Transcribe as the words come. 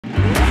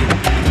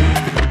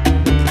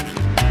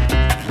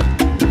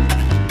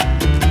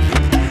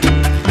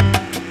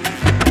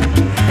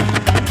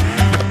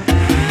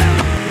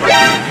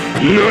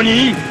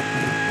NANI?!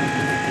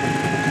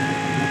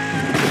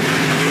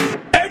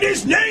 And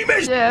his name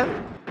is... Yeah.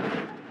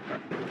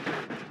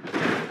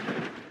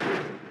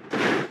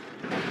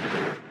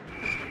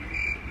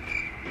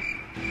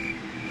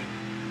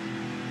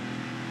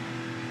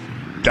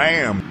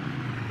 Damn.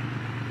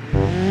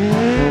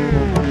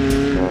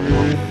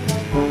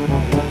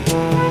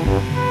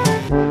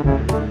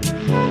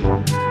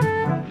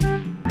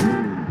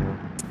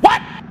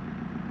 What?!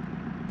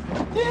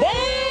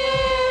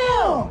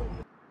 Damn!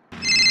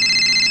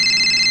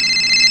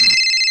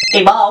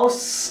 Hey,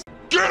 boss.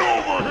 Get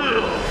over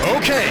here!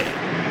 Okay.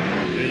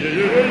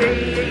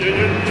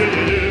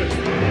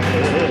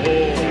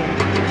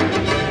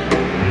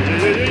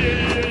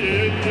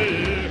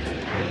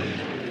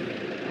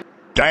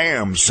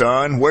 Damn,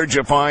 son, where'd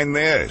you find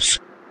this?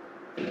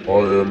 I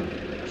am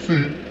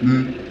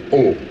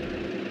CEO.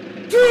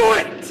 Do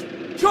it!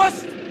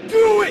 Just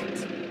do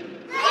it!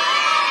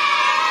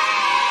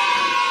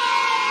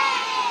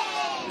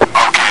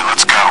 Okay,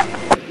 let's go.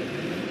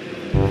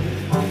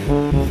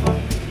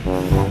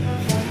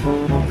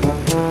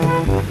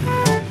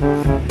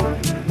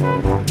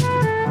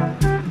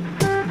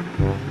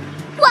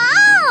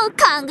 Wow!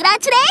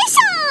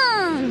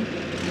 Congratulations!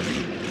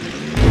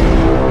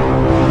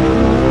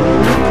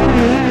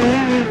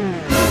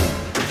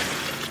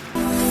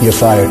 You're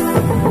fired.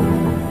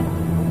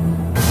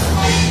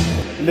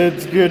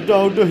 Let's get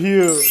out of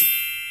here.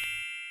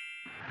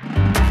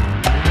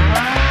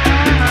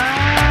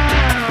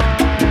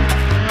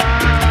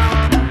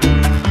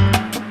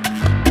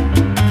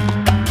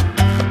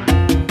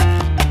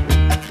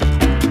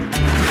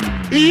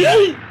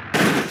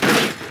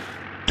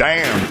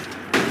 Damn.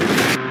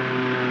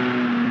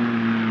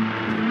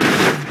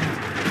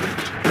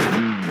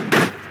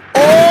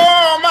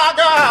 Oh my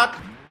god!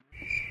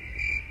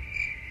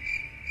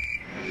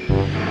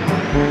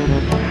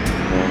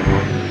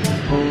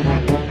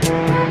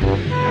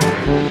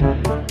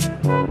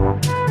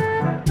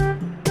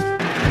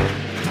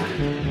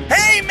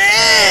 Hey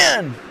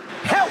man!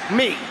 Help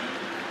me!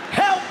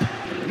 Help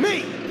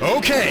me!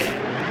 Okay.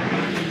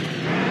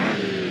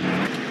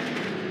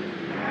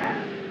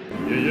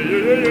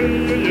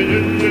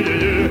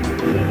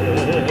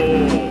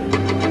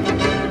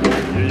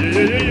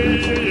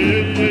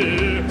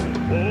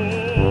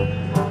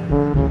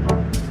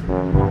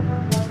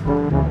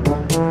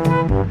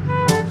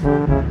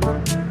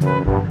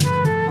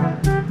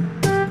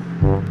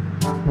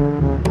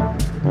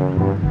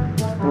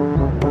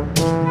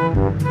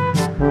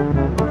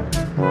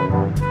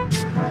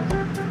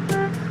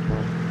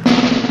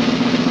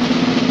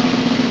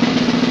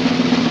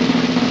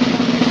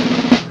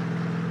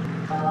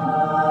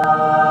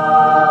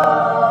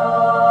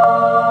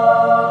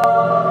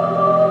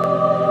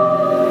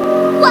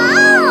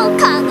 Wow!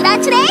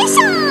 Congratulations!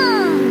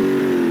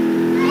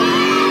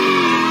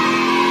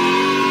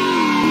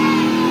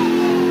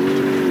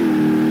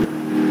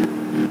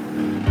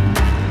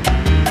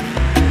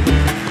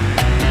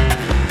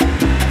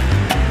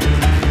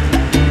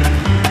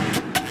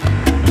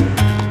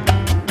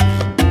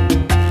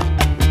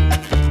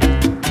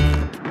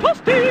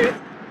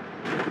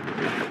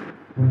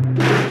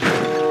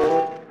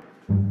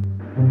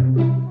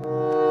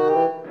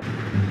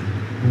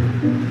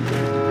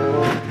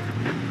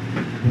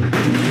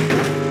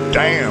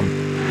 Damn.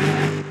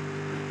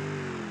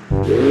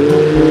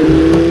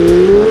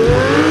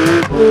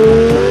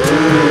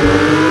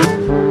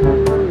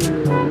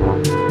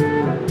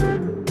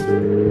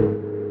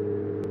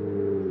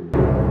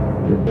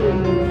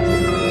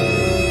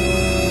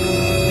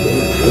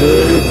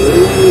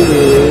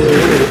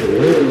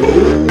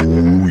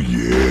 Oh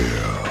yeah.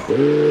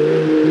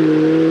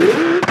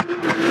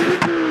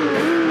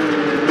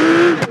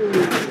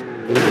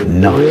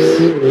 Nice.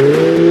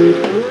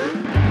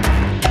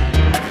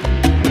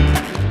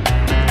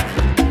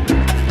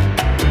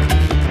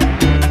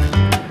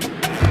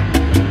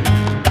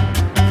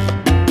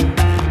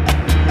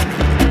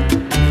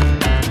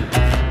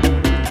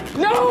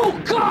 No!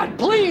 God,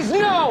 please,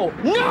 no!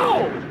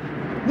 No!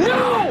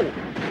 No!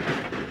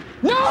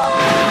 No!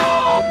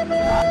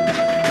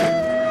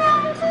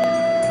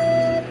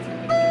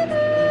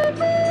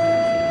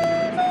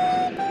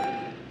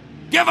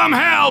 Give 'em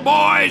hell,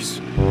 boys!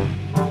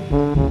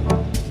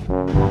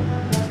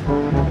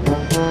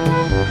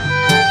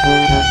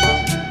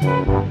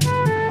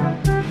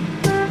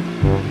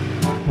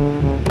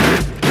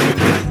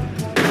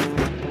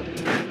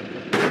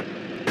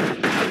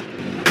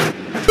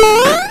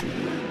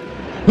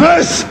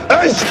 This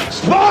is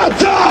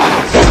Sparta!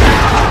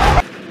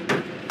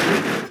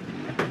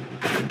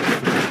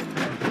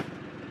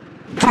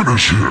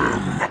 Finish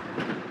him.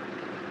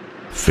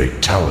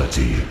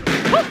 Fatality.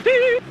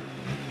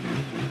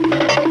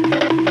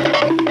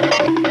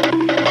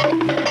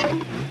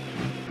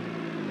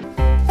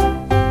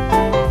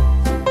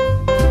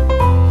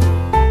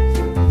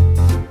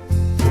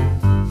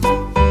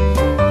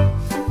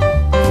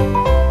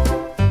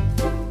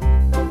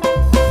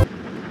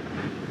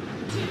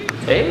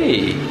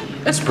 Hey,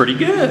 that's pretty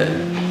good.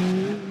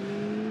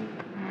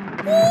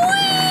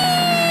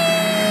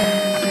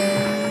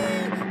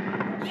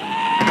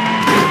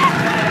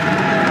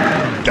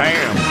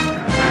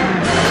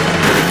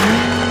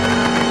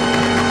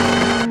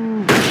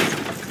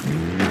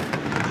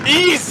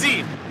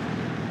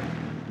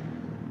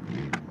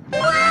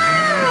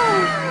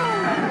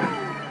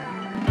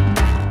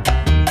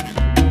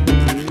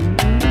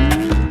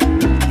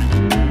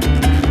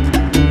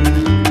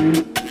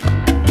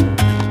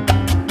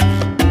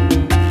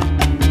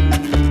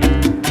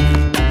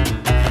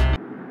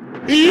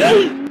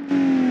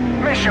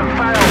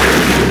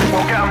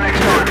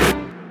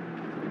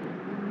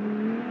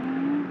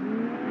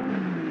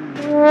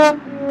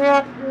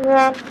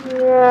 yeah,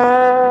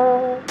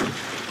 yeah,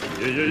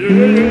 yeah, yeah,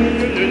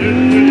 yeah, yeah,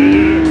 yeah.